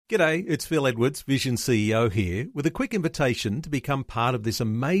G'day, it's Phil Edwards, Vision CEO here, with a quick invitation to become part of this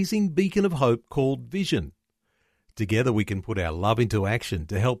amazing beacon of hope called Vision. Together we can put our love into action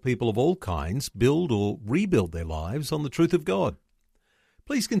to help people of all kinds build or rebuild their lives on the truth of God.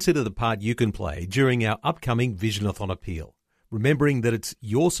 Please consider the part you can play during our upcoming Visionathon appeal, remembering that it's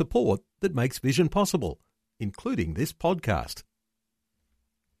your support that makes Vision possible, including this podcast.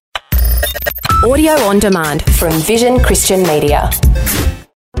 Audio on demand from Vision Christian Media.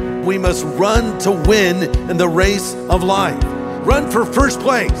 We must run to win in the race of life. Run for first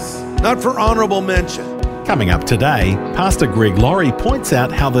place, not for honorable mention. Coming up today, Pastor Greg Laurie points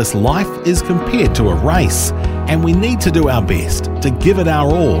out how this life is compared to a race, and we need to do our best to give it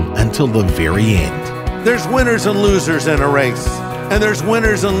our all until the very end. There's winners and losers in a race, and there's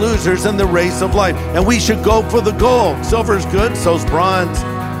winners and losers in the race of life, and we should go for the gold. Silver's good, so's bronze,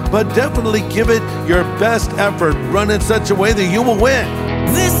 but definitely give it your best effort. Run in such a way that you will win.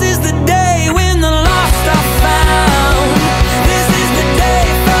 This is the day when the lost are found. This is the day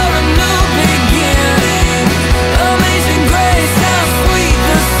for a new beginning. Amazing grace, how sweet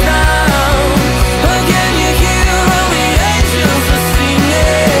the sound. Again you hear all the angels are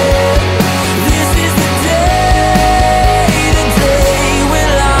singing. This is the day when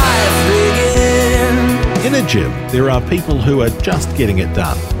life begins. In a gym, there are people who are just getting it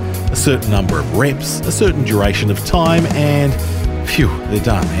done. A certain number of reps, a certain duration of time, and phew, they're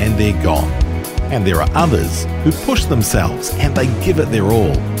done and they're gone. And there are others who push themselves and they give it their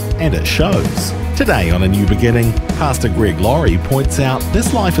all, and it shows. Today on A New Beginning, Pastor Greg Laurie points out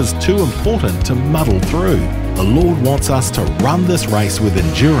this life is too important to muddle through. The Lord wants us to run this race with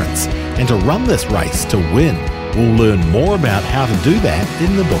endurance and to run this race to win. We'll learn more about how to do that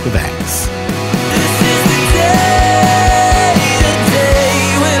in the book of Acts. This is the day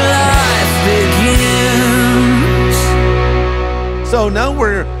when life begins. So now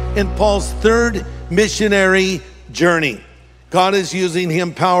we're in Paul's third missionary journey. God is using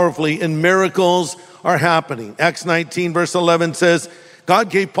him powerfully and miracles are happening. Acts 19 verse 11 says, God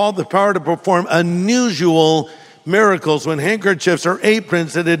gave Paul the power to perform unusual miracles when handkerchiefs or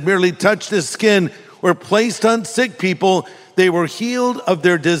aprons that had merely touched his skin were placed on sick people. They were healed of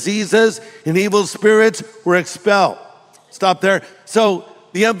their diseases and evil spirits were expelled. Stop there. So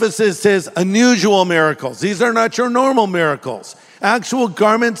the emphasis says unusual miracles. These are not your normal miracles. Actual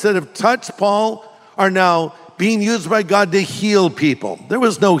garments that have touched Paul are now being used by God to heal people. There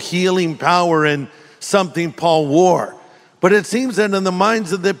was no healing power in something Paul wore. But it seems that in the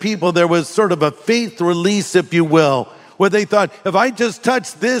minds of the people, there was sort of a faith release, if you will, where they thought, if I just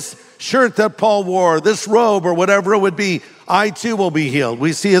touch this shirt that Paul wore, this robe or whatever it would be, I too will be healed.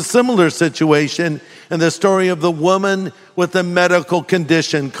 We see a similar situation in the story of the woman with a medical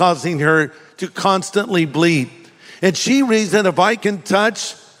condition causing her to constantly bleed. And she reasoned, if I can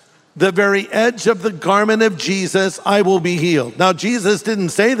touch the very edge of the garment of Jesus, I will be healed. Now, Jesus didn't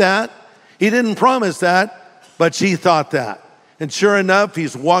say that. He didn't promise that, but she thought that. And sure enough,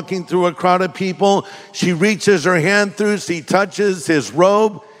 he's walking through a crowd of people. She reaches her hand through, she touches his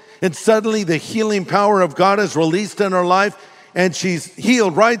robe, and suddenly the healing power of God is released in her life, and she's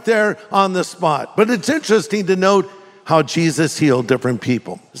healed right there on the spot. But it's interesting to note how Jesus healed different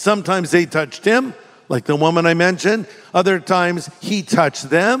people. Sometimes they touched him, like the woman I mentioned. Other times he touched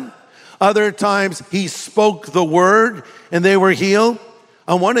them. Other times he spoke the word and they were healed.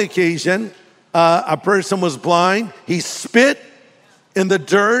 On one occasion, a person was blind. He spit in the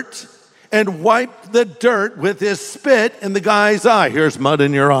dirt and wiped the dirt with his spit in the guy's eye. Here's mud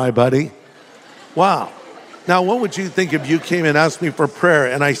in your eye, buddy. Wow. Now, what would you think if you came and asked me for prayer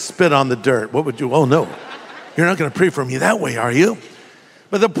and I spit on the dirt? What would you? Oh, no. You're not going to pray for me that way, are you?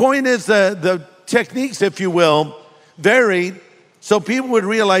 But the point is the techniques, if you will, varied so people would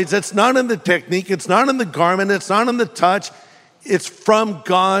realize it's not in the technique, it's not in the garment, it's not in the touch, it's from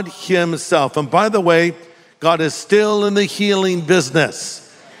God himself. And by the way, God is still in the healing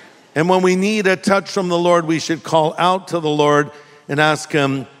business. And when we need a touch from the Lord, we should call out to the Lord and ask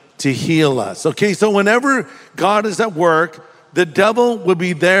him to heal us. Okay, so whenever God is at work, the devil will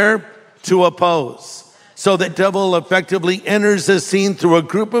be there to oppose. So the devil effectively enters the scene through a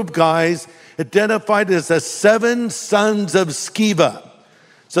group of guys identified as the 7 sons of Sceva.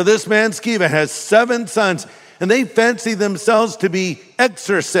 So this man Sceva has 7 sons, and they fancy themselves to be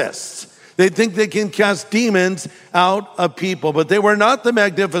exorcists. They think they can cast demons out of people, but they were not the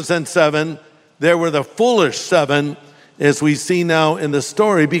magnificent 7. They were the foolish 7, as we see now in the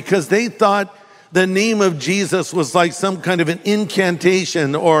story, because they thought the name of Jesus was like some kind of an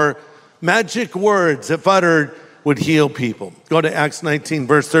incantation or magic words, if uttered, would heal people. Go to Acts 19,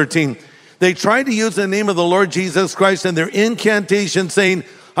 verse 13. They tried to use the name of the Lord Jesus Christ in their incantation, saying,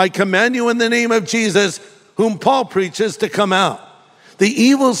 I command you in the name of Jesus, whom Paul preaches, to come out. The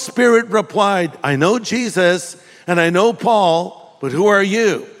evil spirit replied, I know Jesus and I know Paul, but who are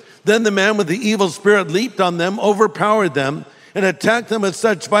you? Then the man with the evil spirit leaped on them, overpowered them, and attacked them with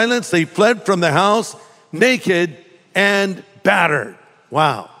such violence they fled from the house naked and battered.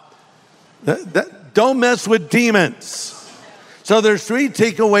 Wow. Don't mess with demons. So there's 3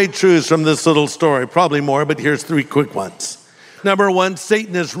 takeaway truths from this little story, probably more, but here's 3 quick ones. Number 1,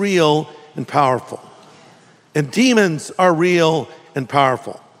 Satan is real and powerful. And demons are real and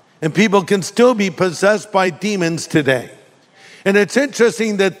powerful. And people can still be possessed by demons today. And it's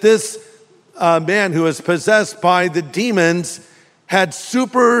interesting that this man who was possessed by the demons had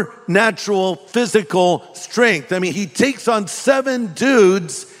supernatural physical strength. I mean, he takes on 7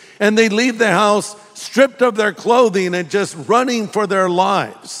 dudes and they leave the house stripped of their clothing and just running for their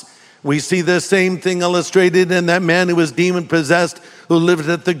lives. We see the same thing illustrated in that man who was demon possessed, who lived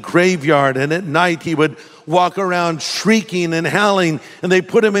at the graveyard, and at night he would walk around shrieking and howling, and they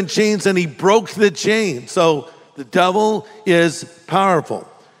put him in chains and he broke the chain. So the devil is powerful.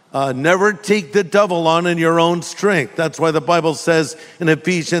 Never take the devil on in your own strength. That's why the Bible says in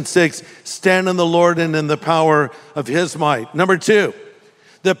Ephesians 6, stand in the Lord and in the power of his might. Number 2,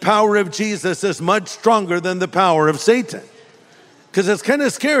 the power of Jesus is much stronger than the power of Satan. Because it's kind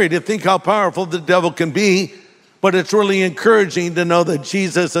of scary to think how powerful the devil can be, but it's really encouraging to know that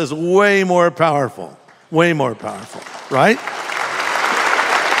Jesus is way more powerful, right?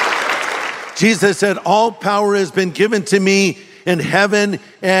 Jesus said, all power has been given to me in heaven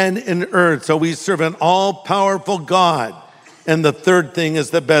and in earth. So we serve an all-powerful God. And the third thing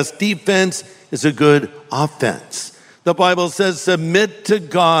is the best defense is a good offense. The Bible says, submit to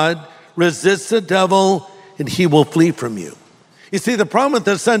God, resist the devil, and he will flee from you. You see, the problem with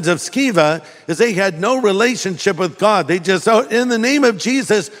the sons of Sceva is they had no relationship with God. They just, in the name of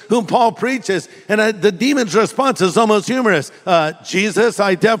Jesus, whom Paul preaches, and the demon's response is almost humorous. Jesus,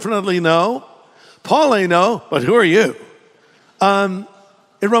 I definitely know. Paul, I know, but who are you?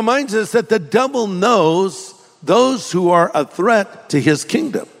 It reminds us that the devil knows those who are a threat to his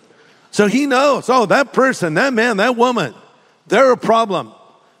kingdom. So he knows, that person, that man, that woman, they're a problem.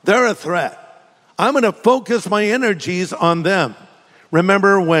 They're a threat. I'm going to focus my energies on them.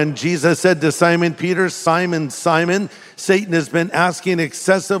 Remember when Jesus said to Simon Peter, Simon, Simon, Satan has been asking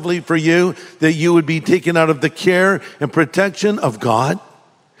excessively for you that you would be taken out of the care and protection of God?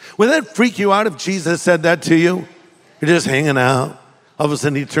 Would that freak you out if Jesus said that to you? You're just hanging out. All of a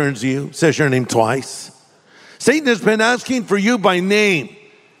sudden he turns to you, says your name twice. Satan has been asking for you by name.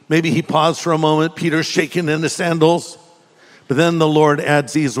 Maybe he paused for a moment, Peter shaking in his sandals. But then the Lord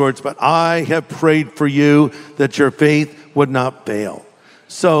adds these words, but I have prayed for you that your faith would not fail.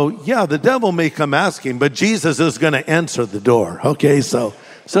 So yeah, the devil may come asking, but Jesus is going to answer the door. Okay, so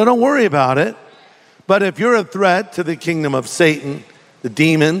don't worry about it. But if you're a threat to the kingdom of Satan, the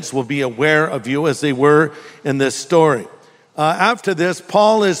demons will be aware of you as they were in this story. After this,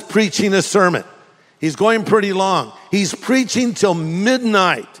 Paul is preaching a sermon. He's going pretty long. He's preaching till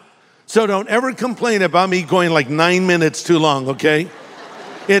midnight. So don't ever complain about me going like 9 minutes too long, okay?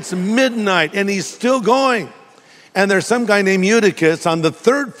 It's midnight and he's still going. And there's some guy named Eutychus on the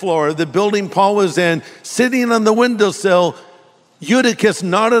 3rd floor of the building Paul was in, sitting on the windowsill. Eutychus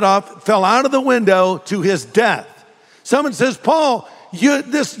nodded off, fell out of the window to his death. Someone says, Paul,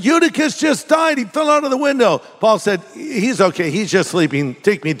 this Eutychus just died. He fell out of the window. Paul said, he's okay. He's just sleeping.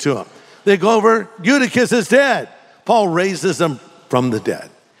 Take me to him. They go over. Eutychus is dead. Paul raises him from the dead.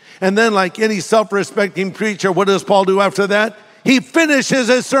 And then like any self-respecting preacher, what does Paul do after that? He finishes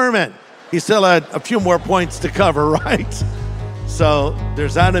his sermon. He still had a few more points to cover, right? So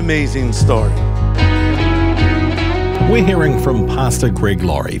there's that amazing story. We're hearing from Pastor Greg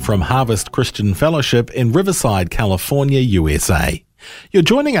Laurie from Harvest Christian Fellowship in Riverside, California, USA. You're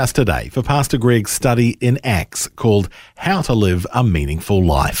joining us today for Pastor Greg's study in Acts called How to Live a Meaningful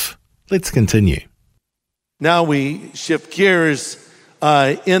Life. Let's continue. Now we shift gears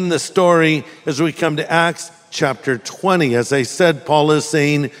in the story as we come to Acts chapter 20. As I said, Paul is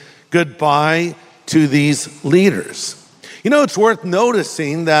saying goodbye to these leaders. You know, it's worth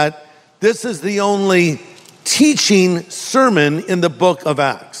noticing that this is the only teaching sermon in the book of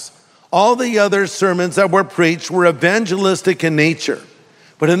Acts. All the other sermons that were preached were evangelistic in nature.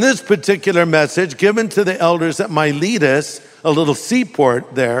 But in this particular message given to the elders at Miletus, a little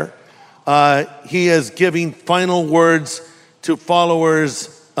seaport there, he is giving final words to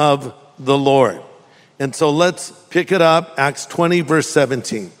followers of the Lord. And so let's pick it up, Acts 20, verse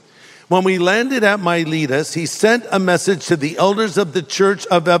 17. When we landed at Miletus, he sent a message to the elders of the church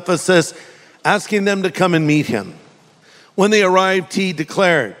of Ephesus, asking them to come and meet him. When they arrived, he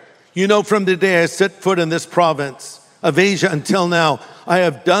declared, "You know, from the day I set foot in this province of Asia until now, I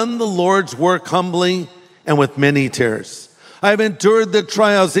have done the Lord's work humbly and with many tears. I have endured the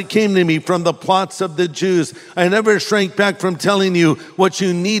trials that came to me from the plots of the Jews. I never shrank back from telling you what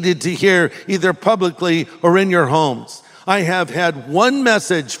you needed to hear, either publicly or in your homes. I have had one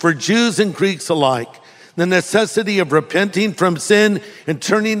message for Jews and Greeks alike: the necessity of repenting from sin and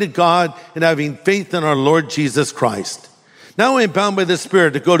turning to God and having faith in our Lord Jesus Christ. Now I am bound by the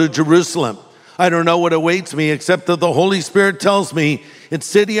Spirit to go to Jerusalem. I don't know what awaits me except that the Holy Spirit tells me in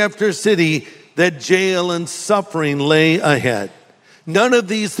city after city that jail and suffering lay ahead. None of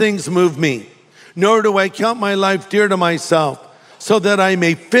these things move me, nor do I count my life dear to myself, so that I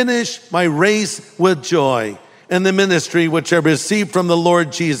may finish my race with joy and the ministry which I received from the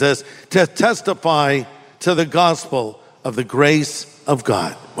Lord Jesus to testify to the gospel of the grace of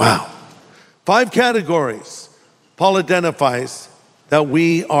God." Wow. 5 categories Paul identifies that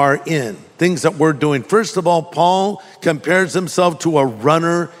we are in, things that we're doing. First of all, Paul compares himself to a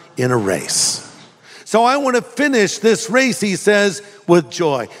runner in a race. So I want to finish this race, he says, with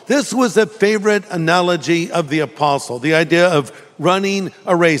joy. This was a favorite analogy of the apostle, the idea of running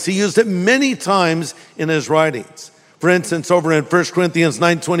a race. He used it many times in his writings. For instance, over in 1 Corinthians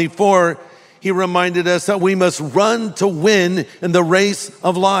 9:24, he reminded us that we must run to win in the race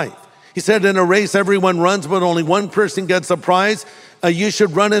of life. He said, in a race, everyone runs, but only one person gets the prize. You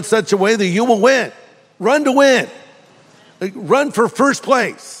should run in such a way that you will win. Run to win. Run for first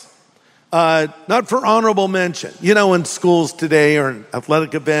place. Not for honorable mention. You know, in schools today or in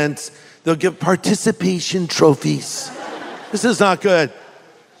athletic events, they'll give participation trophies. This is not good.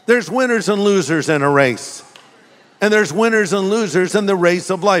 There's winners and losers in a race. And there's winners and losers in the race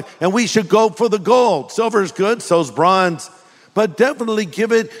of life. And we should go for the gold. Silver's good, so's bronze. But definitely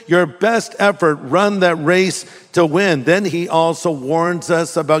give it your best effort. Run that race to win. Then he also warns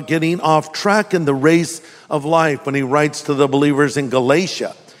us about getting off track in the race of life when he writes to the believers in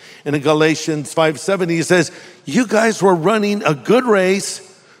Galatia. And in Galatians 5:7, he says, "You guys were running a good race.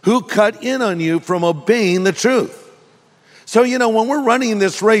 Who cut in on you from obeying the truth?" So, you know, when we're running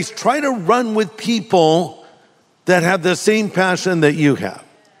this race, try to run with people that have the same passion that you have.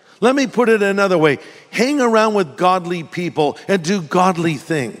 Let me put it another way. Hang around with godly people and do godly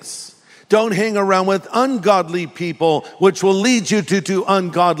things. Don't hang around with ungodly people, which will lead you to do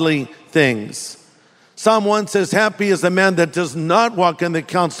ungodly things. Psalm 1 says, "Happy is the man that does not walk in the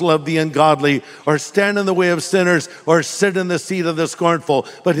counsel of the ungodly, or stand in the way of sinners, or sit in the seat of the scornful,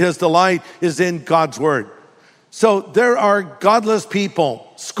 but his delight is in God's word." So there are godless people,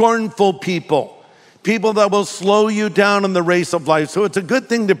 scornful people, people that will slow you down in the race of life. So it's a good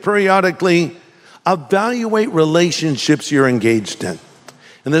thing to periodically evaluate relationships you're engaged in.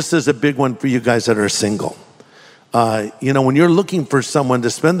 And this is a big one for you guys that are single. You know, when you're looking for someone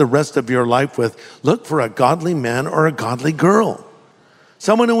to spend the rest of your life with, look for a godly man or a godly girl.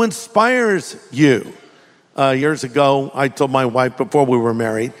 Someone who inspires you. Years ago, I told my wife before we were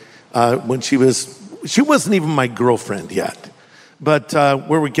married, when she wasn't even my girlfriend yet, but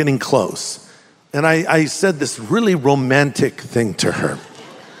we were getting close. And I said this really romantic thing to her.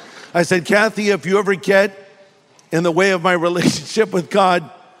 I said, "Kathy, if you ever get in the way of my relationship with God,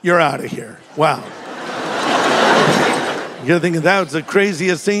 you're out of here." Wow. You're thinking that was the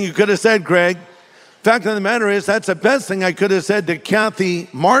craziest thing you could have said, Greg. Fact of the matter is, that's the best thing I could have said to Kathy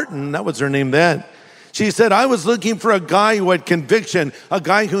Martin. That was her name then. She said, "I was looking for a guy who had conviction, a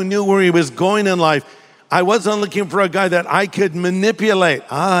guy who knew where he was going in life. I wasn't looking for a guy that I could manipulate."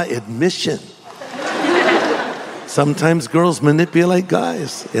 Admission. Sometimes girls manipulate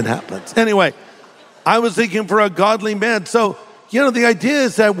guys. It happens. Anyway, I was looking for a godly man. So, you know, the idea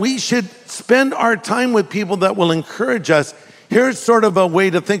is that we should spend our time with people that will encourage us. Here's sort of a way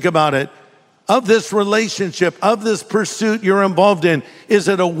to think about it. Of this relationship, of this pursuit you're involved in, is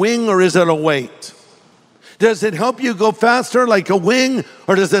it a wing or is it a weight? Does it help you go faster like a wing,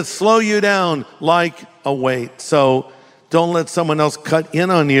 or does it slow you down like a weight? So don't let someone else cut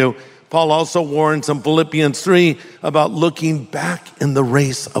in on you. Paul also warns in Philippians 3 about looking back in the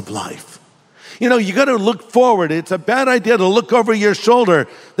race of life. You know, you got to look forward. It's a bad idea to look over your shoulder.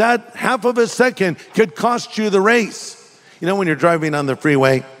 That half of a second could cost you the race. You know, when you're driving on the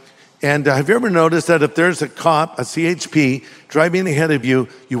freeway, and have you ever noticed that if there's a cop, a CHP, driving ahead of you,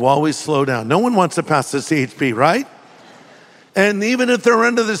 you always slow down? No one wants to pass the CHP, right? And even if they're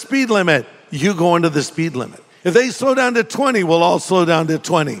under the speed limit, you go under the speed limit. If they slow down to 20, we'll all slow down to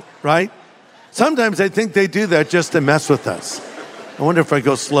 20, right? Sometimes I think they do that just to mess with us. I wonder if I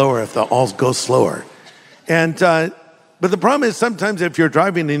go slower, if they'll all go slower. And but the problem is sometimes if you're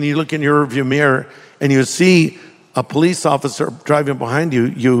driving and you look in your rearview mirror and you see a police officer driving behind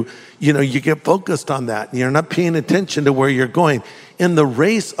you, you get focused on that. You're not paying attention to where you're going. In the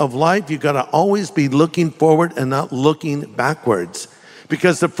race of life, you got to always be looking forward and not looking backwards.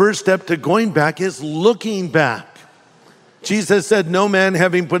 Because the first step to going back is looking back. Jesus said, no man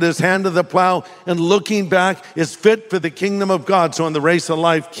having put his hand to the plow and looking back is fit for the kingdom of God. So in the race of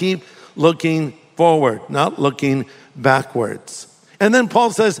life, keep looking forward, not looking backwards. And then Paul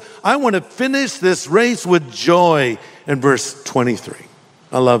says, I want to finish this race with joy in verse 23.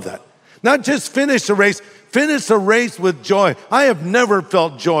 I love that. Not just finish the race with joy. I have never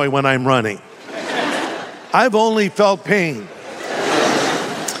felt joy when I'm running. I've only felt pain.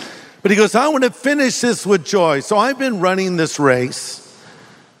 But he goes, I want to finish this with joy. So I've been running this race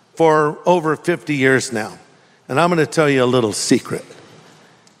for over 50 years now. And I'm going to tell you a little secret.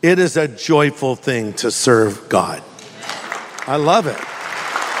 It is a joyful thing to serve God. I love it.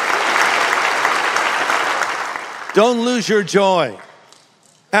 Don't lose your joy.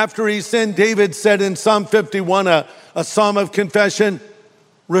 After he sinned, David said in Psalm 51, a psalm of confession,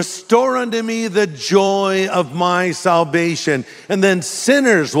 restore unto me the joy of my salvation, and then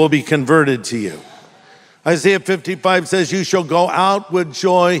sinners will be converted to you. Isaiah 55 says, you shall go out with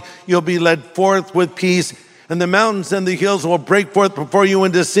joy, you'll be led forth with peace, and the mountains and the hills will break forth before you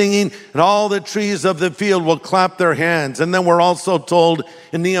into singing, and all the trees of the field will clap their hands. And then we're also told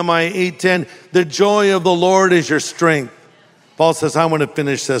in Nehemiah 8:10, the joy of the Lord is your strength. Paul says, I want to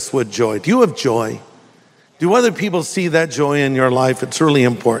finish this with joy. Do you have joy? Do other people see that joy in your life? It's really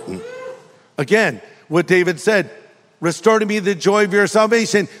important. Again, what David said, restore to me the joy of your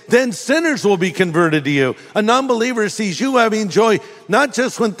salvation. Then sinners will be converted to you. A non-believer sees you having joy, not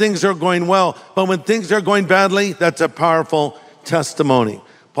just when things are going well, but when things are going badly. That's a powerful testimony.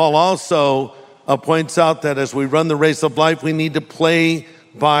 Paul also points out that as we run the race of life, we need to play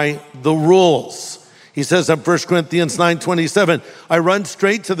by the rules. He says in 1 Corinthians 9:27, I run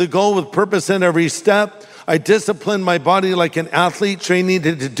straight to the goal with purpose in every step. I discipline my body like an athlete, training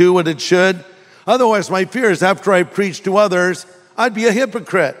it to do what it should. Otherwise, my fear is after I preach to others, I'd be a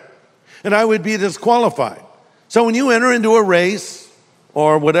hypocrite and I would be disqualified. So when you enter into a race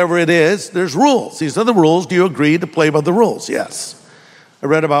or whatever it is, there's rules. These are the rules. Do you agree to play by the rules? Yes. I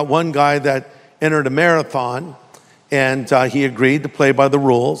read about one guy that entered a marathon and he agreed to play by the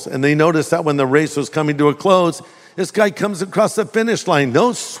rules. And they noticed that when the race was coming to a close, this guy comes across the finish line,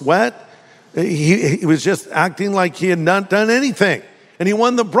 no sweat. He was just acting like he had not done anything. And he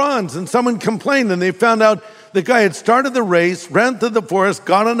won the bronze, and someone complained, and they found out the guy had started the race, ran through the forest,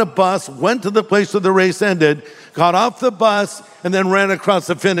 got on a bus, went to the place where the race ended, got off the bus, and then ran across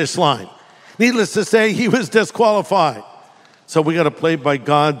the finish line. Needless to say, he was disqualified. So we got to play by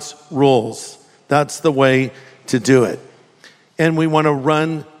God's rules. That's the way to do it. And we want to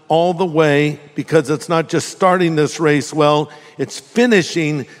run all the way, because it's not just starting this race well, it's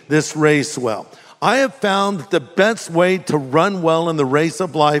finishing this race well. I have found the best way to run well in the race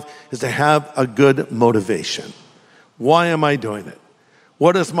of life is to have a good motivation. Why am I doing it?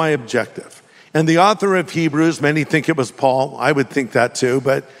 What is my objective? And the author of Hebrews, many think it was Paul. I would think that too,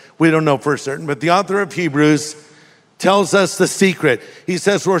 but we don't know for certain. But the author of Hebrews tells us the secret. He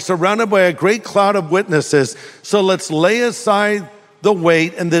says, we're surrounded by a great cloud of witnesses, so let's lay aside the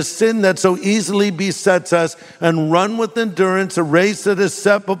weight and the sin that so easily besets us and run with endurance a race that is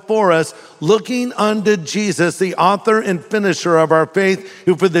set before us, looking unto Jesus, the author and finisher of our faith,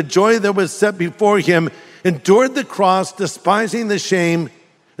 who for the joy that was set before him endured the cross, despising the shame,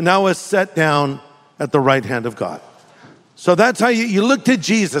 and now is set down at the right hand of God. So that's how you look to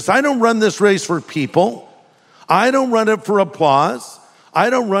Jesus. I don't run this race for people. I don't run it for applause.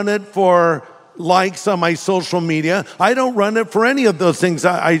 I don't run it for likes on my social media. I don't run it for any of those things.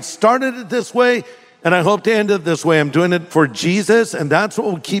 I started it this way, and I hope to end it this way. I'm doing it for Jesus, and that's what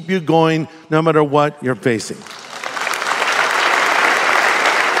will keep you going no matter what you're facing.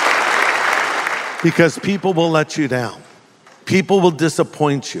 Because people will let you down. People will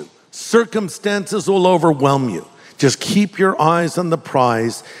disappoint you. Circumstances will overwhelm you. Just keep your eyes on the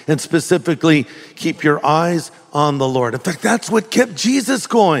prize, and specifically, keep your eyes on the Lord. In fact, that's what kept Jesus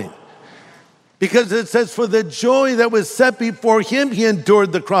going. Because it says, for the joy that was set before him, he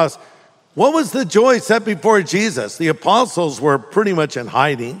endured the cross. What was the joy set before Jesus? The apostles were pretty much in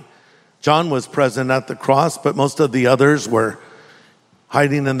hiding. John was present at the cross, but most of the others were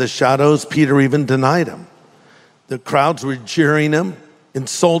hiding in the shadows. Peter even denied him. The crowds were jeering him,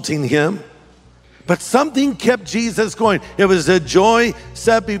 insulting him. But something kept Jesus going. It was a joy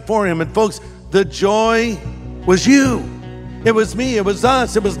set before him. And folks, the joy was you. It was me, it was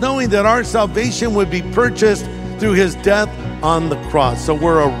us. It was knowing that our salvation would be purchased through his death on the cross. So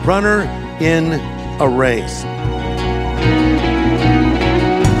we're a runner in a race.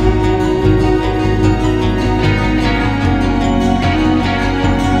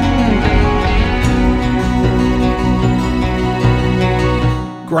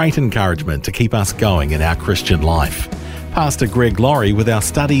 great encouragement to keep us going in our Christian life. Pastor Greg Laurie with our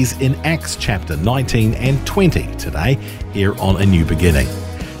studies in Acts chapter 19 and 20 today here on A New Beginning.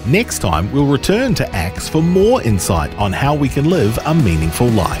 Next time, we'll return to Acts for more insight on how we can live a meaningful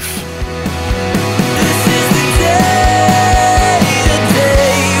life. This is the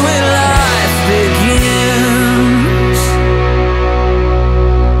day when life begins.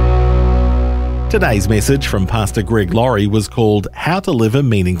 Today's message from Pastor Greg Laurie was called How to Live a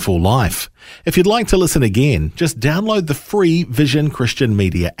Meaningful Life. If you'd like to listen again, just download the free Vision Christian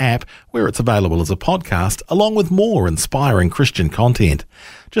Media app where it's available as a podcast along with more inspiring Christian content.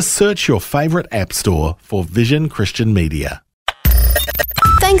 Just search your favourite app store for Vision Christian Media.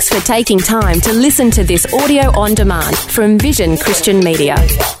 Thanks for taking time to listen to this audio on demand from Vision Christian Media.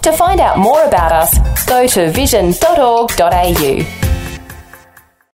 To find out more about us, go to vision.org.au.